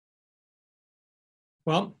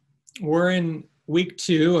Well, we're in week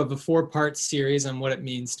 2 of a 4-part series on what it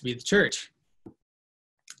means to be the church.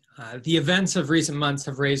 The events of recent months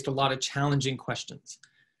have raised a lot of challenging questions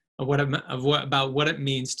about what it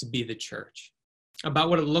means to be the church, about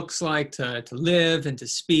what it looks like to live and to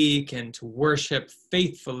speak and to worship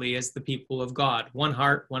faithfully as the people of God, one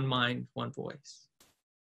heart, one mind, one voice.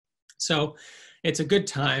 So it's a good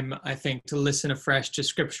time, I think, to listen afresh to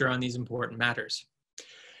Scripture on these important matters.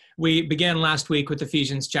 We began last week with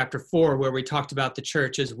Ephesians chapter 4, where we talked about the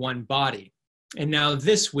church as one body. And now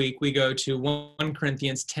this week we go to 1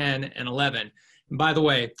 Corinthians 10 and 11. And by the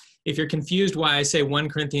way, if you're confused why I say 1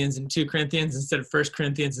 Corinthians and 2 Corinthians instead of 1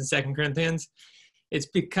 Corinthians and 2 Corinthians, it's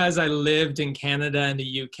because I lived in Canada and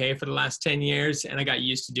the UK for the last 10 years, and I got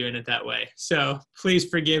used to doing it that way. So please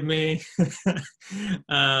forgive me,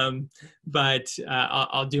 but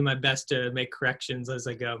I'll do my best to make corrections as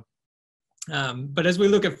I go. But as we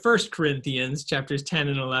look at 1 Corinthians chapters 10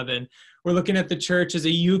 and 11, we're looking at the church as a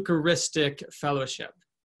Eucharistic fellowship.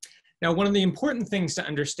 Now, one of the important things to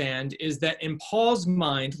understand is that in Paul's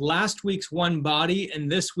mind, last week's one body and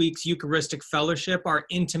this week's Eucharistic fellowship are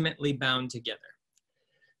intimately bound together.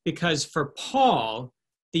 Because for Paul,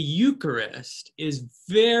 the Eucharist is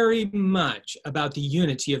very much about the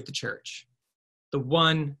unity of the church, the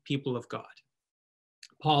one people of God.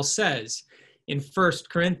 Paul says in 1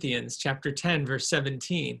 Corinthians chapter 10, verse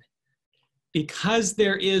 17, because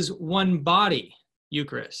there is one body,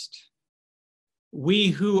 Eucharist, we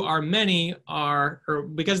who are many are, or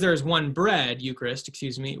because there is one bread, Eucharist,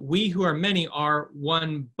 we who are many are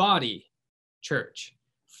one body, church.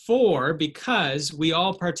 Because we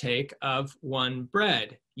all partake of one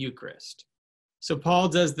bread, Eucharist. So Paul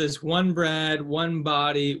does this one bread, one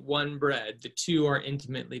body, one bread. The two are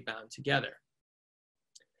intimately bound together.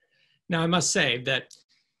 Now, I must say that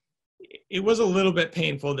it was a little bit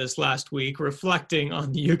painful this last week reflecting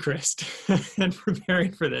on the Eucharist and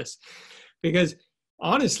preparing for this, because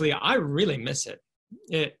honestly, I really miss it.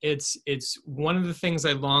 It's one of the things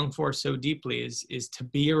I long for so deeply is to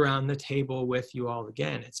be around the table with you all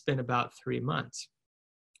again. It's been about 3 months.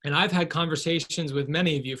 And I've had conversations with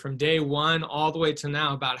many of you from day one all the way to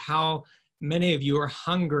now about how many of you are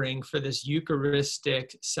hungering for this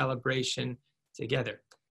Eucharistic celebration together.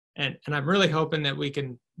 And I'm really hoping that we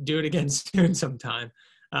can do it again soon sometime.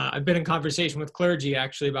 I've been in conversation with clergy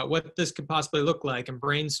actually about what this could possibly look like and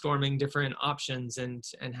brainstorming different options and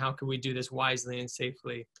how can we do this wisely and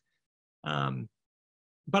safely.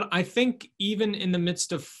 But I think even in the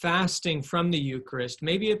midst of fasting from the Eucharist,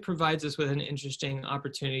 maybe it provides us with an interesting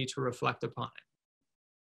opportunity to reflect upon it.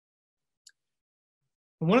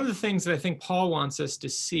 One of the things that I think Paul wants us to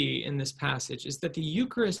see in this passage is that the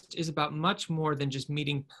Eucharist is about much more than just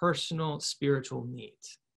meeting personal spiritual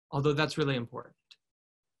needs, although that's really important.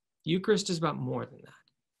 The Eucharist is about more than that.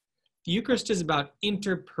 The Eucharist is about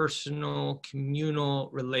interpersonal,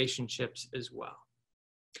 communal relationships as well.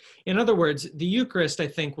 In other words, the Eucharist, I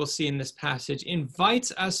think we'll see in this passage,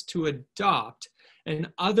 invites us to adopt an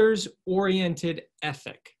others-oriented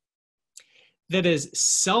ethic that is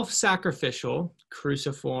self-sacrificial,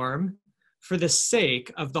 cruciform, for the sake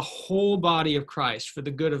of the whole body of Christ, for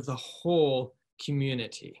the good of the whole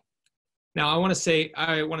community. Now, I want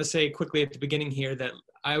to say quickly at the beginning here that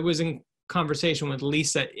I was in conversation with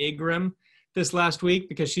Lisa Igram this last week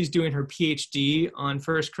because she's doing her PhD on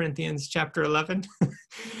 1 Corinthians chapter 11.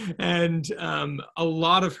 And a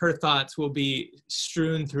lot of her thoughts will be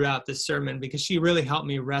strewn throughout this sermon because she really helped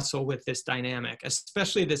me wrestle with this dynamic,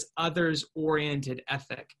 especially this others-oriented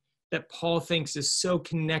ethic that Paul thinks is so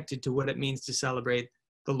connected to what it means to celebrate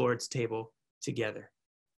the Lord's table together.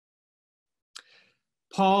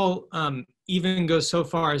 Paul even goes so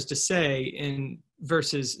far as to say in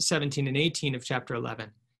verses 17 and 18 of chapter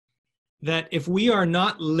 11, that if we are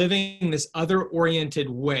not living this other-oriented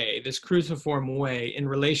way, this cruciform way in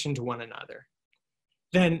relation to one another,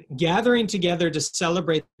 then gathering together to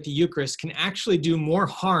celebrate the Eucharist can actually do more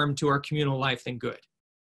harm to our communal life than good.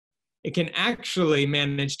 It can actually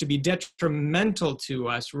manage to be detrimental to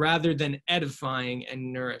us rather than edifying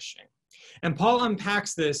and nourishing. And Paul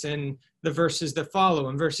unpacks this in the verses that follow.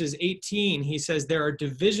 In verses 18, he says, there are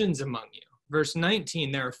divisions among you. Verse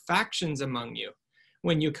 19, there are factions among you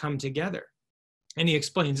when you come together. And he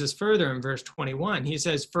explains this further in verse 21. He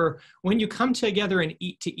says, for when you come together and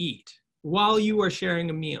eat to eat, while you are sharing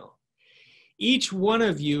a meal, each one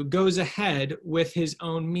of you goes ahead with his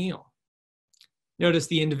own meal. Notice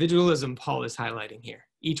the individualism Paul is highlighting here.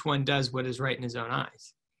 Each one does what is right in his own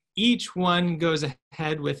eyes. Each one goes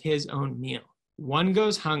ahead with his own meal. One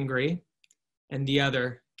goes hungry and the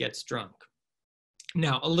other gets drunk.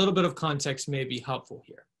 Now, a little bit of context may be helpful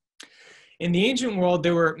here. In the ancient world,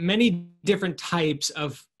 there were many different types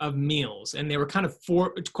of meals, and they were kind of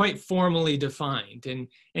quite formally defined. And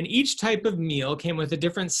each type of meal came with a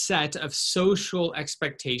different set of social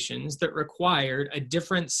expectations that required a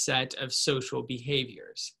different set of social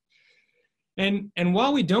behaviors. And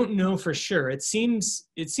while we don't know for sure, it seems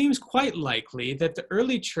quite likely that the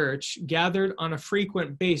early church gathered on a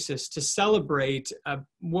frequent basis to celebrate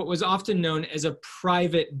what was often known as a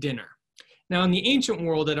private dinner. Now, in the ancient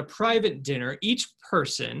world, at a private dinner, each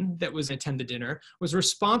person that was attend the dinner was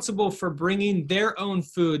responsible for bringing their own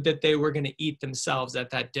food that they were going to eat themselves at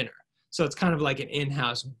that dinner. So it's kind of like an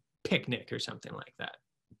in-house picnic or something like that.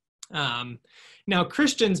 Now,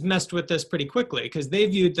 Christians messed with this pretty quickly because they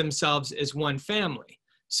viewed themselves as one family.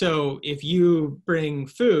 So if you bring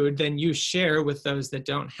food, then you share with those that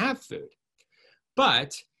don't have food.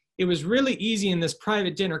 But it was really easy in this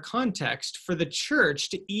private dinner context for the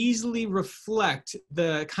church to easily reflect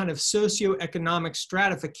the kind of socioeconomic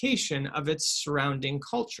stratification of its surrounding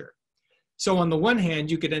culture. So on the one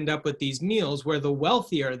hand, you could end up with these meals where the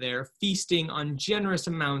wealthy are there feasting on generous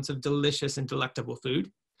amounts of delicious and delectable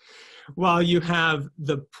food, while you have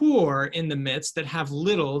the poor in the midst that have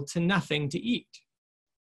little to nothing to eat.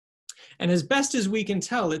 And as best as we can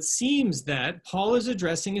tell, it seems that Paul is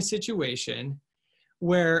addressing a situation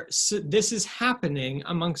where this is happening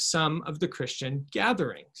amongst some of the Christian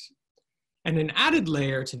gatherings. And an added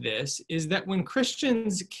layer to this is that when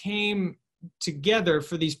Christians came together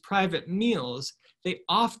for these private meals, they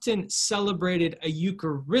often celebrated a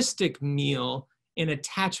Eucharistic meal in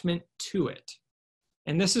attachment to it.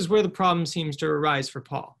 And this is where the problem seems to arise for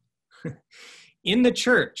Paul. In the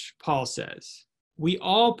church, Paul says, we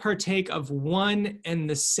all partake of one and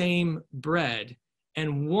the same bread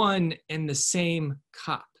and one and the same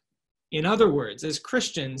cup. In other words, as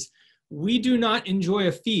Christians, we do not enjoy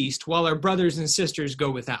a feast while our brothers and sisters go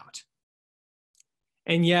without.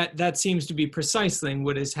 And yet that seems to be precisely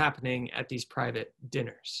what is happening at these private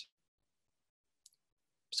dinners.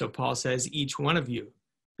 So Paul says, each one of you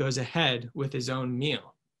goes ahead with his own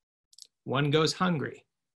meal. One goes hungry,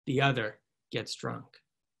 the other gets drunk.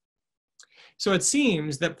 So it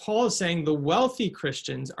seems that Paul is saying the wealthy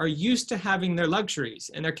Christians are used to having their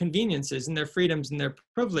luxuries and their conveniences and their freedoms and their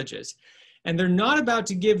privileges. And they're not about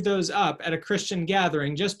to give those up at a Christian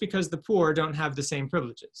gathering just because the poor don't have the same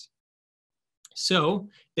privileges. So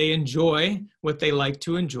they enjoy what they like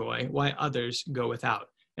to enjoy while others go without.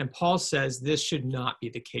 And Paul says this should not be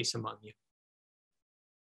the case among you.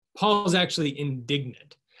 Paul's actually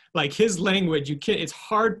indignant. Like his language, it's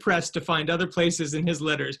hard pressed to find other places in his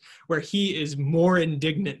letters where he is more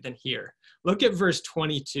indignant than here. Look at verse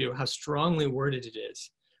 22, how strongly worded it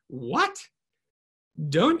is. What?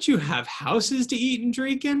 Don't you have houses to eat and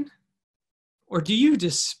drink in? Or do you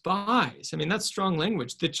despise, that's strong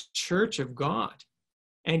language, the church of God,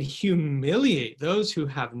 and humiliate those who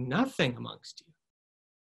have nothing amongst you?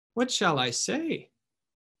 What shall I say?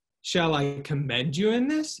 Shall I commend you in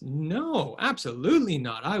this? No, absolutely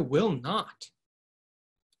not. I will not.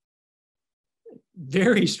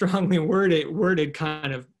 Very strongly worded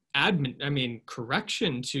kind of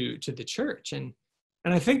correction to the church. And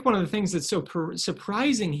I think one of the things that's so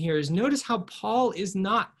surprising here is notice how Paul is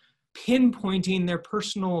not pinpointing their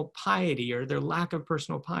personal piety or their lack of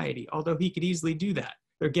personal piety, although he could easily do that.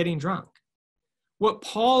 They're getting drunk. What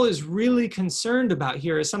Paul is really concerned about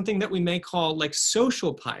here is something that we may call like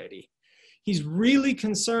social piety. He's really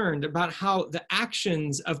concerned about how the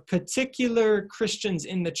actions of particular Christians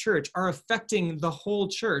in the church are affecting the whole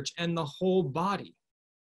church and the whole body.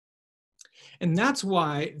 And that's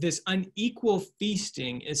why this unequal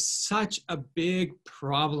feasting is such a big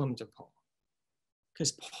problem to Paul.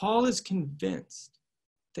 Because Paul is convinced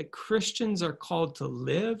that Christians are called to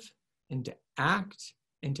live and to act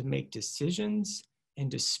and to make decisions and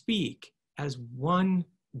to speak as one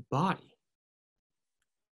body.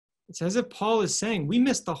 It's as if Paul is saying, we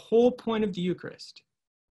miss the whole point of the Eucharist,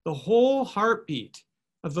 the whole heartbeat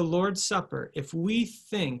of the Lord's Supper, if we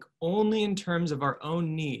think only in terms of our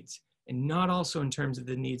own needs and not also in terms of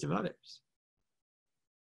the needs of others.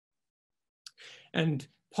 And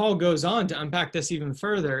Paul goes on to unpack this even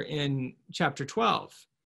further in chapter 12,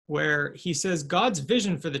 where he says God's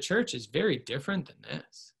vision for the church is very different than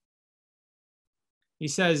this. He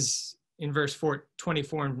says in verse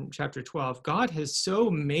 24 in chapter 12, God has so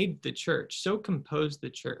made the church, so composed the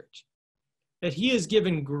church, that he has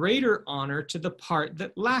given greater honor to the part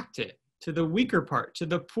that lacked it, to the weaker part, to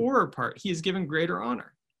the poorer part. He has given greater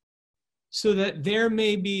honor, so that there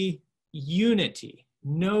may be unity,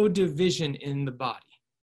 no division in the body,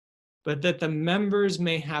 but that the members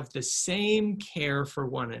may have the same care for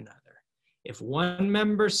one another. If one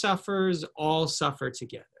member suffers, all suffer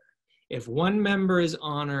together. If one member is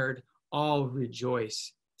honored, all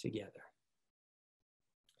rejoice together.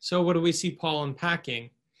 So what do we see Paul unpacking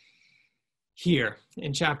here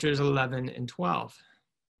in chapters 11 and 12?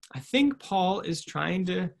 I think Paul is trying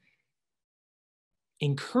to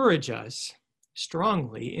encourage us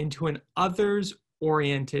strongly into an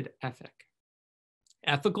others-oriented ethic.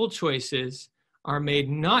 Ethical choices are made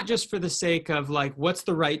not just for the sake of like, what's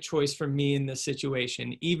the right choice for me in this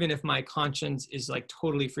situation, even if my conscience is like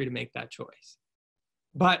totally free to make that choice,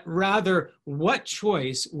 but rather what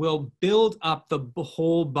choice will build up the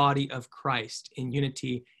whole body of Christ in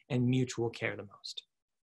unity and mutual care the most.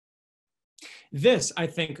 This, I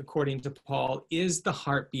think, according to Paul, is the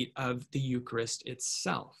heartbeat of the Eucharist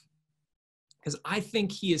itself. Because I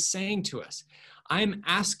think he is saying to us, I'm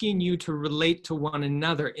asking you to relate to one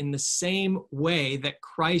another in the same way that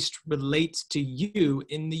Christ relates to you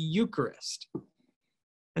in the Eucharist.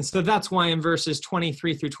 And so that's why in verses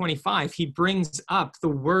 23 through 25, he brings up the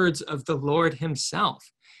words of the Lord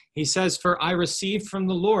himself. He says, "For I received from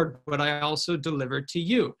the Lord what I also delivered to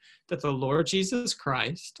you, that the Lord Jesus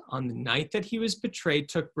Christ, on the night that he was betrayed,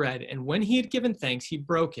 took bread, and when he had given thanks, he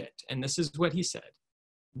broke it. And this is what he said,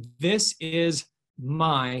 'This is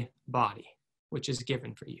my body, which is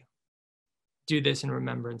given for you. Do this in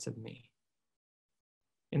remembrance of me.'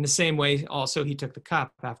 In the same way, also, he took the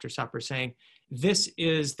cup after supper, saying, 'This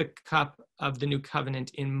is the cup of the new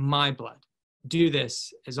covenant in my blood. Do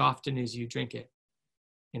this as often as you drink it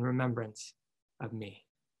in remembrance of me.'"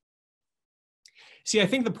 See, I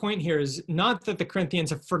think the point here is not that the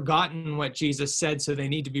Corinthians have forgotten what Jesus said, so they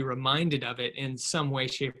need to be reminded of it in some way,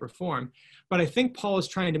 shape, or form. But I think Paul is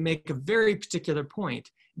trying to make a very particular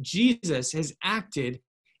point. Jesus has acted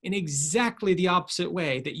in exactly the opposite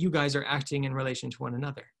way that you guys are acting in relation to one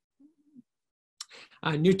another.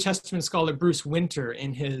 New Testament scholar Bruce Winter,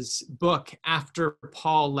 in his book, After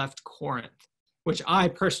Paul Left Corinth, which I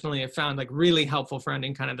personally have found like really helpful for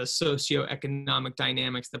understanding kind of the socioeconomic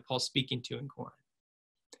dynamics that Paul's speaking to in Corinth.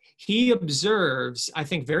 He observes, I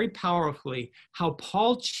think very powerfully, how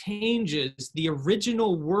Paul changes the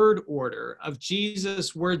original word order of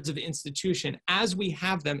Jesus' words of institution as we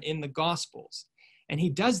have them in the Gospels. And he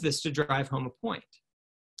does this to drive home a point.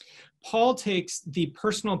 Paul takes the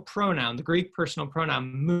personal pronoun, the Greek personal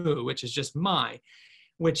pronoun mu, which is just my,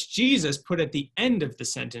 which Jesus put at the end of the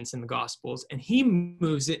sentence in the Gospels, and he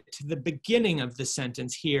moves it to the beginning of the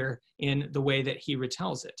sentence here in the way that he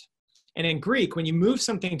retells it. And in Greek, when you move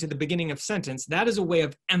something to the beginning of a sentence, that is a way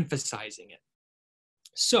of emphasizing it.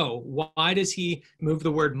 So why does he move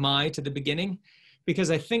the word my to the beginning?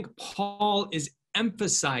 Because I think Paul is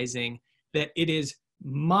emphasizing that it is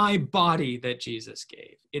my body that Jesus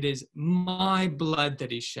gave. It is my blood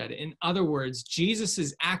that he shed. In other words,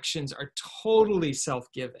 Jesus's actions are totally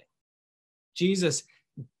self-giving. Jesus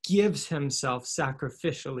gives himself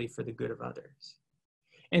sacrificially for the good of others.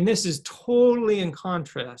 And this is totally in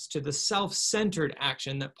contrast to the self-centered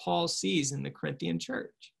action that Paul sees in the Corinthian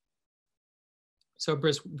church. So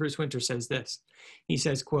Bruce Winter says this. He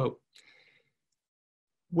says, quote,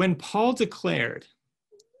 "When Paul declared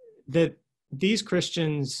that these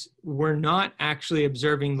Christians were not actually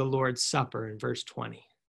observing the Lord's Supper in verse 20,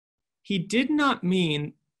 he did not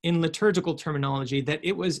mean in liturgical terminology that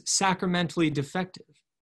it was sacramentally defective,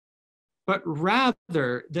 but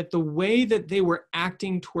rather that the way that they were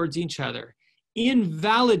acting towards each other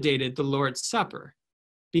invalidated the Lord's Supper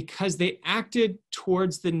because they acted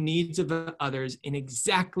towards the needs of others in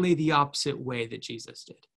exactly the opposite way that Jesus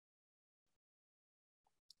did."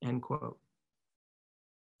 End quote.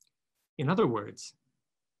 In other words,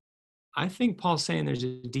 I think Paul's saying there's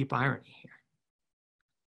a deep irony here.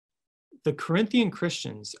 The Corinthian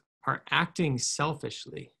Christians are acting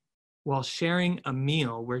selfishly while sharing a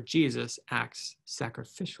meal where Jesus acts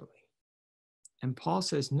sacrificially. And Paul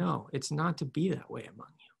says, no, it's not to be that way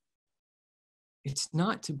among you. It's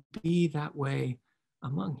not to be that way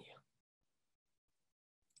among you.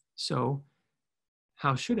 So,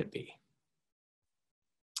 how should it be?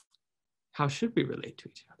 How should we relate to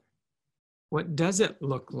each other? What does it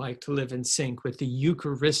look like to live in sync with the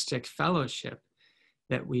Eucharistic fellowship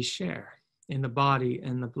that we share in the body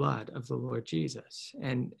and the blood of the Lord Jesus?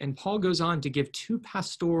 And Paul goes on to give two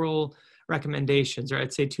pastoral recommendations, or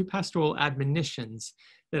I'd say two pastoral admonitions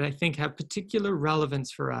that I think have particular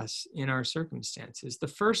relevance for us in our circumstances. The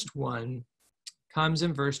first one comes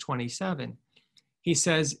in verse 27. He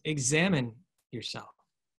says, examine yourself.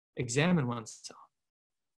 Examine oneself.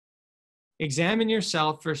 Examine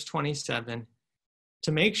yourself, verse 27,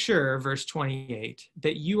 to make sure, verse 28,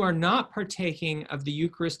 that you are not partaking of the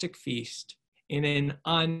Eucharistic feast in an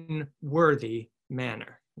unworthy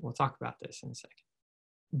manner. We'll talk about this in a second.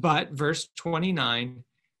 But verse 29,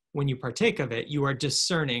 when you partake of it, you are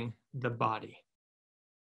discerning the body.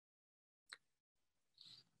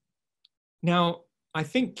 Now, I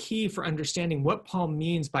think key for understanding what Paul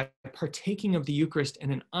means by partaking of the Eucharist in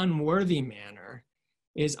an unworthy manner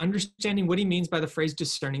is understanding what he means by the phrase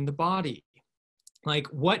discerning the body. Like,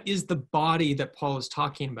 what is the body that Paul is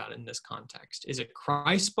talking about in this context? Is it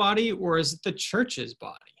Christ's body or is it the church's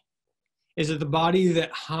body? Is it the body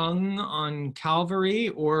that hung on Calvary,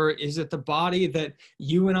 or is it the body that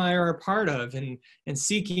you and I are a part of and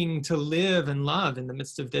seeking to live and love in the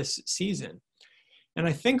midst of this season? And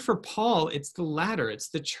I think for Paul, it's the latter. It's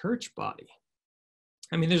the church body.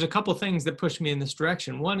 I mean, there's a couple things that push me in this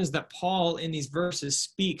direction. One is that Paul in these verses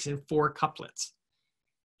speaks in 4 couplets.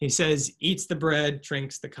 He says, eats the bread,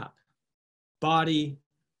 drinks the cup. Body,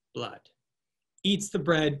 blood. Eats the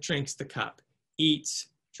bread, drinks the cup. Eats,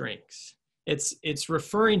 drinks. It's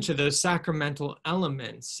referring to those sacramental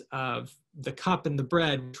elements of the cup and the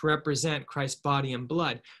bread, which represent Christ's body and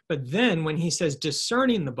blood. But then when he says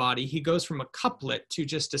discerning the body, he goes from a couplet to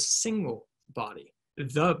just a single body,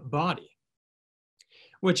 the body,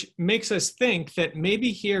 which makes us think that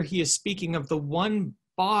maybe here he is speaking of the one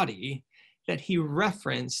body that he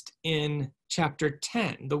referenced in chapter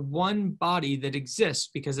 10, the one body that exists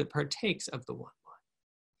because it partakes of the one body.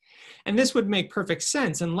 And this would make perfect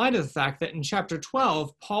sense in light of the fact that in chapter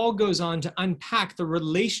 12, Paul goes on to unpack the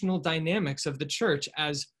relational dynamics of the church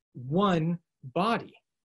as one body.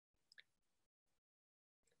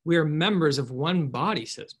 We are members of one body,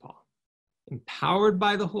 says Paul, empowered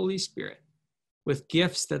by the Holy Spirit with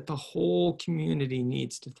gifts that the whole community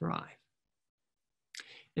needs to thrive.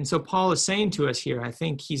 And so Paul is saying to us here, I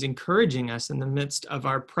think he's encouraging us in the midst of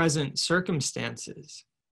our present circumstances,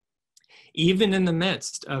 even in the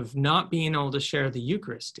midst of not being able to share the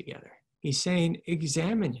Eucharist together. He's saying,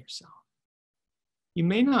 examine yourself. You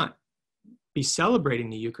may not be celebrating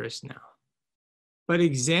the Eucharist now, but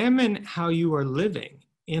examine how you are living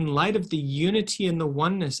in light of the unity and the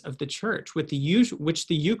oneness of the church, which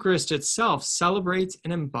the Eucharist itself celebrates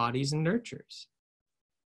and embodies and nurtures.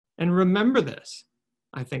 And remember this,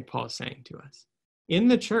 I think Paul is saying to us. In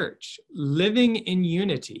the church, living in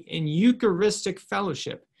unity, in Eucharistic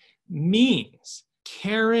fellowship, means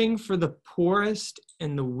caring for the poorest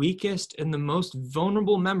and the weakest and the most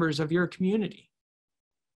vulnerable members of your community.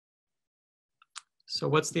 So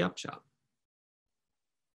what's the upshot?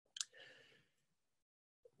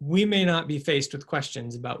 We may not be faced with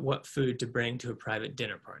questions about what food to bring to a private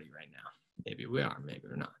dinner party right now. Maybe we are, maybe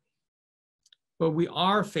we're not. But we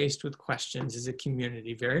are faced with questions as a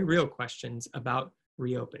community, very real questions about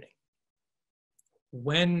reopening.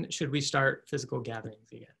 When should we start physical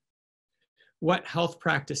gatherings again? What health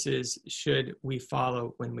practices should we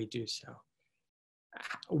follow when we do so?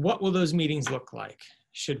 What will those meetings look like?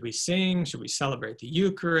 Should we sing? Should we celebrate the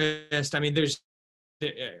Eucharist? I mean, is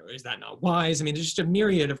that not wise? I mean, there's just a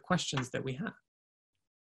myriad of questions that we have.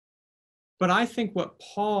 But I think what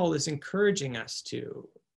Paul is encouraging us to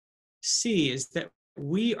see is that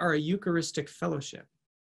we are a Eucharistic fellowship.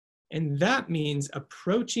 And that means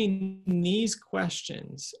approaching these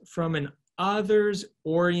questions from an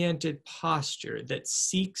others-oriented posture that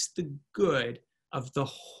seeks the good of the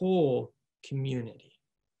whole community.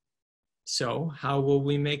 So how will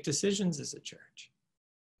we make decisions as a church?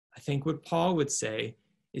 I think what Paul would say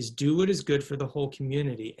is do what is good for the whole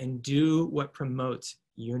community and do what promotes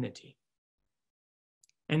unity.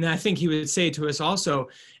 And I think he would say to us also,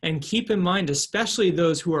 and keep in mind, especially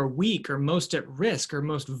those who are weak or most at risk or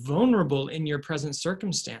most vulnerable in your present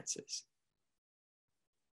circumstances.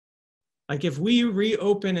 Like if we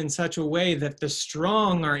reopen in such a way that the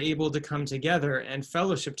strong are able to come together and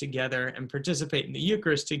fellowship together and participate in the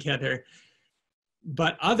Eucharist together,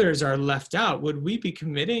 but others are left out, would we be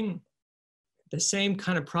committing the same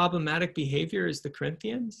kind of problematic behavior as the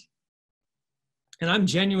Corinthians? And I'm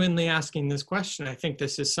genuinely asking this question. I think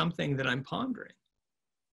this is something that I'm pondering.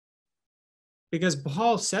 Because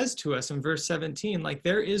Paul says to us in verse 17, like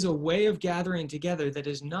there is a way of gathering together that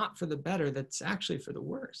is not for the better, that's actually for the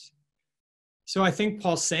worse. So I think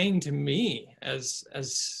Paul's saying to me as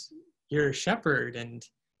your shepherd and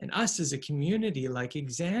us as a community, like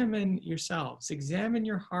examine yourselves, examine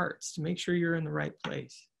your hearts to make sure you're in the right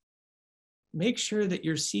place. Make sure that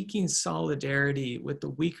you're seeking solidarity with the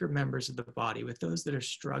weaker members of the body, with those that are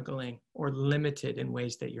struggling or limited in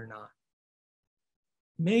ways that you're not.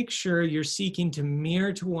 Make sure you're seeking to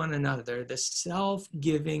mirror to one another the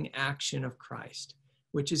self-giving action of Christ,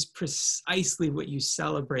 which is precisely what you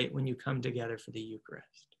celebrate when you come together for the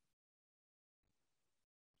Eucharist.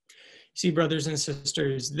 See, brothers and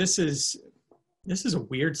sisters, this is a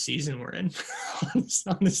weird season we're in.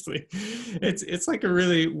 Honestly, it's like a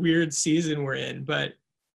really weird season we're in. But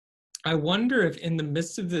I wonder if in the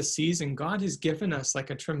midst of this season, God has given us like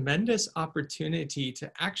a tremendous opportunity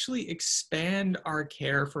to actually expand our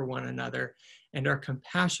care for one another and our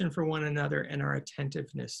compassion for one another and our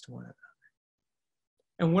attentiveness to one another.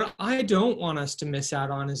 And what I don't want us to miss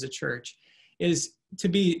out on as a church is to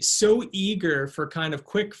be so eager for kind of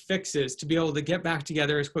quick fixes to be able to get back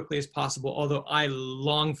together as quickly as possible, although I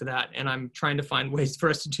long for that, and I'm trying to find ways for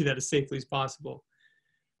us to do that as safely as possible.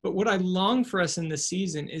 But what I long for us in this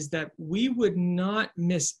season is that we would not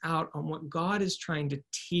miss out on what God is trying to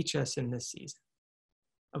teach us in this season,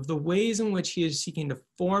 of the ways in which he is seeking to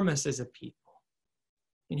form us as a people,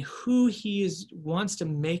 and who he wants to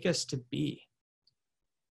make us to be.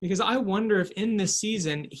 Because I wonder if in this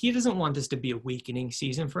season, he doesn't want this to be a weakening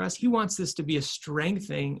season for us. He wants this to be a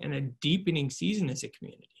strengthening and a deepening season as a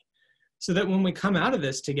community. So that when we come out of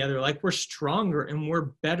this together, like we're stronger and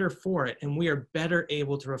we're better for it, and we are better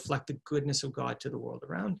able to reflect the goodness of God to the world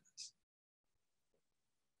around us.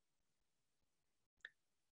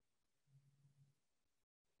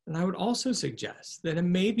 And I would also suggest that it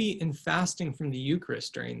may be in fasting from the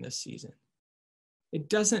Eucharist during this season, it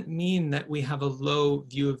doesn't mean that we have a low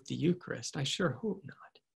view of the Eucharist. I sure hope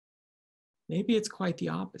not. Maybe it's quite the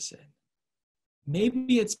opposite.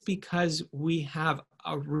 Maybe it's because we have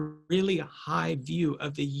a really high view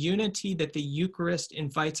of the unity that the Eucharist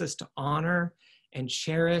invites us to honor and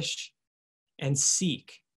cherish and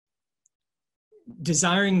seek,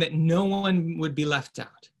 desiring that no one would be left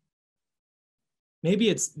out. Maybe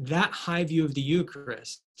it's that high view of the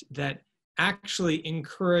Eucharist that actually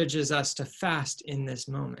encourages us to fast in this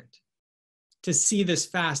moment, to see this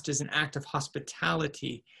fast as an act of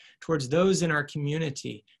hospitality towards those in our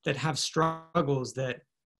community that have struggles that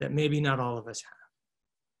maybe not all of us have,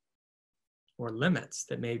 or limits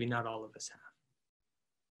that maybe not all of us have.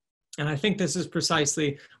 And I think this is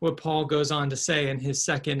precisely what Paul goes on to say in his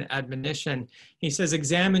second admonition. He says,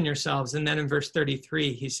 examine yourselves. And then in verse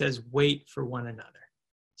 33, he says, wait for one another.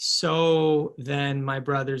 So then, my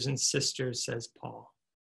brothers and sisters, says Paul,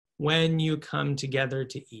 when you come together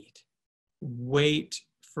to eat, wait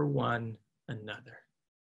for one another.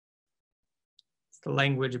 It's the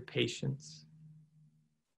language of patience.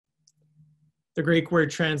 The Greek word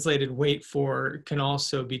translated wait for can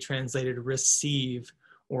also be translated receive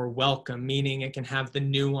or welcome, meaning it can have the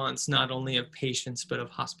nuance not only of patience, but of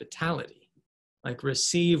hospitality, like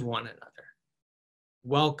receive one another,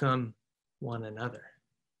 welcome one another.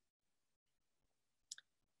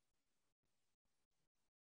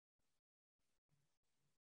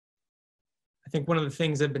 I think one of the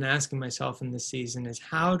things I've been asking myself in this season is,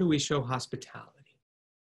 how do we show hospitality?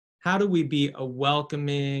 How do we be a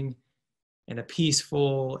welcoming and a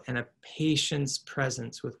peaceful and a patient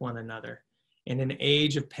presence with one another in an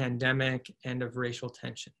age of pandemic and of racial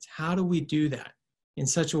tensions? How do we do that in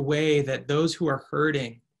such a way that those who are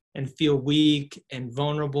hurting and feel weak and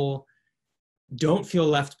vulnerable don't feel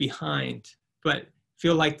left behind, but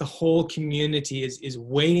feel like the whole community is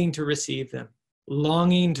waiting to receive them,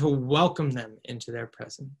 longing to welcome them into their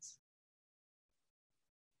presence?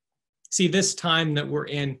 See, this time that we're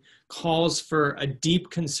in calls for a deep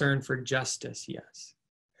concern for justice, yes.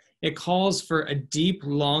 It calls for a deep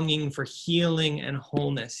longing for healing and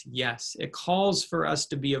wholeness, yes. It calls for us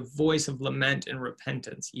to be a voice of lament and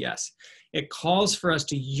repentance, yes. It calls for us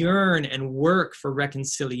to yearn and work for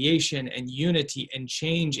reconciliation and unity and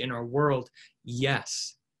change in our world,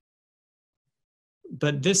 yes.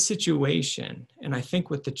 But this situation, and I think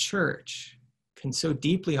what the church can so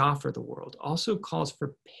deeply offer the world, also calls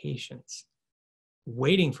for patience,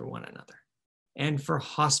 waiting for one another, and for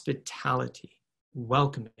hospitality,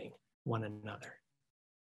 welcoming one another.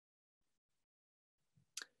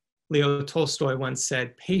 Leo Tolstoy once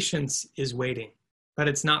said, patience is waiting, but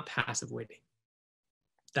it's not passive waiting.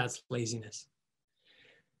 That's laziness.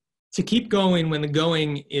 To keep going when the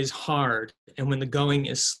going is hard and when the going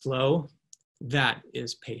is slow, that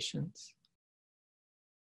is patience.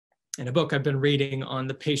 In a book I've been reading on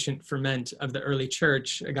the patient ferment of the early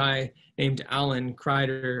church, a guy named Alan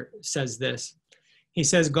Kreider says this. He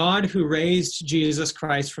says, God who raised Jesus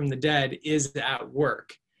Christ from the dead is at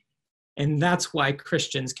work. And that's why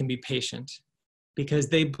Christians can be patient, because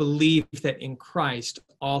they believe that in Christ,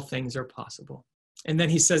 all things are possible. And then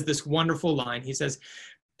he says this wonderful line. He says,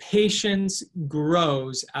 patience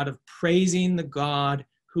grows out of praising the God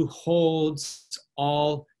who holds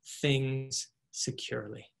all things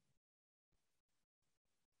securely.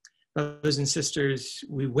 Brothers and sisters,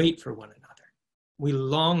 we wait for one another. We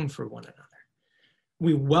long for one another.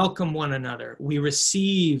 we welcome one another. We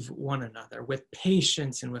receive one another with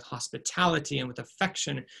patience and with hospitality and with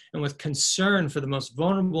affection and with concern for the most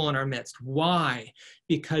vulnerable in our midst. Why?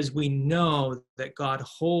 Because we know that God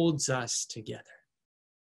holds us together.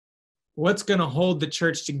 What's going to hold the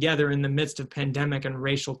church together in the midst of pandemic and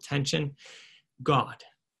racial tension? God.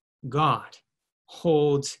 God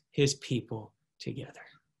holds his people together.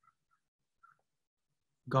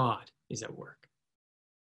 God is at work.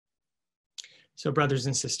 So, brothers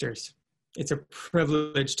and sisters, it's a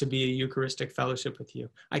privilege to be a Eucharistic fellowship with you.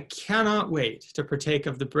 I cannot wait to partake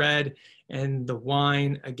of the bread and the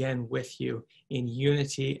wine again with you in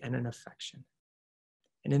unity and in affection.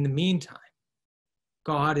 And in the meantime,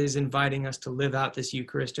 God is inviting us to live out this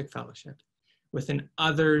Eucharistic fellowship with an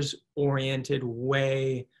others-oriented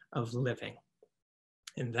way of living.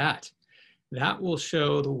 And that will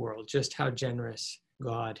show the world just how generous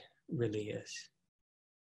God really is.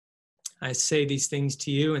 I say these things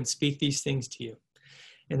to you and speak these things to you.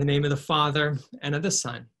 In the name of the Father, and of the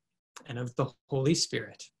Son, and of the Holy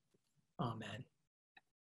Spirit. Amen.